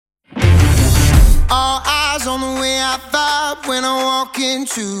All eyes on the way I vibe when I walk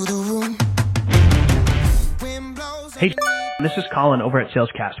into the room. Hey, this is Colin over at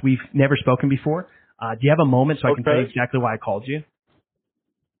Salescast. We've never spoken before. Do you have a moment so I can tell you exactly why I called you?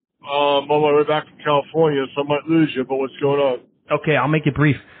 I'm on my way back from California, so I might lose you, but what's going on? Okay, I'll make it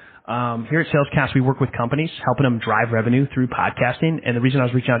brief. Here at Salescast, we work with companies, helping them drive revenue through podcasting. And the reason I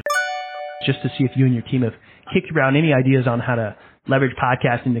was reaching out is just to see if you and your team have kicked around any ideas on how to leverage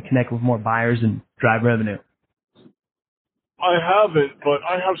podcasting to connect with more buyers and drive revenue. I haven't, but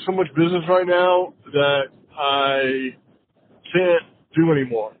I have so much business right now that I can't do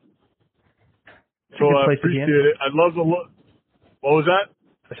anymore. So I appreciate it. I'd love to look. What was that?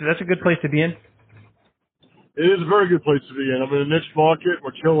 I said that's a good place to be in. It is a very good place to be in. I'm in a niche market.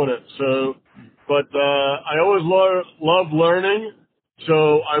 We're killing it. So, but I always love learning.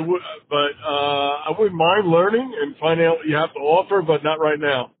 So I wouldn't mind learning and finding out what you have to offer, but not right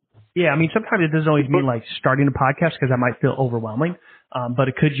now. Yeah, I mean, sometimes it doesn't always mean like starting a podcast because that might feel overwhelming. But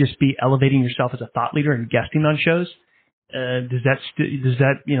it could just be elevating yourself as a thought leader and guesting on shows. Does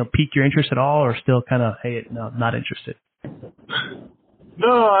that pique your interest at all, or still kind of, hey, no, not interested? No,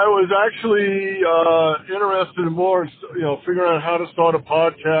 I was actually interested in more, figuring out how to start a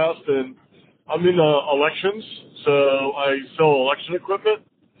podcast. And I'm in elections, so I sell election equipment.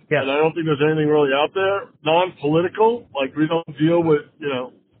 Yeah. And I don't think there's anything really out there non-political. Like, we don't deal with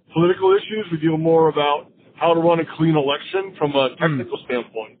political issues. We deal more about how to run a clean election from a technical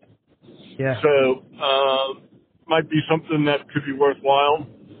standpoint. Yeah. So might be something that could be worthwhile.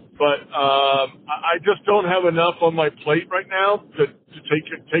 But I just don't have enough on my plate right now to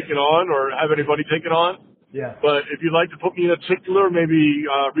take it on or have anybody take it on. Yeah. But if you'd like to put me in a particular, maybe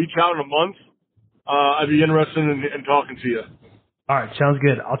reach out in a month, I'd be interested in talking to you. All right, sounds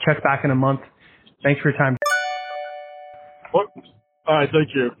good. I'll check back in a month. Thanks for your time. What? All right,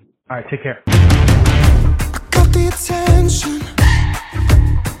 thank you. All right, take care. Got the attention.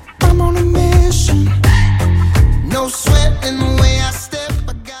 I'm on a mission. No sweat in the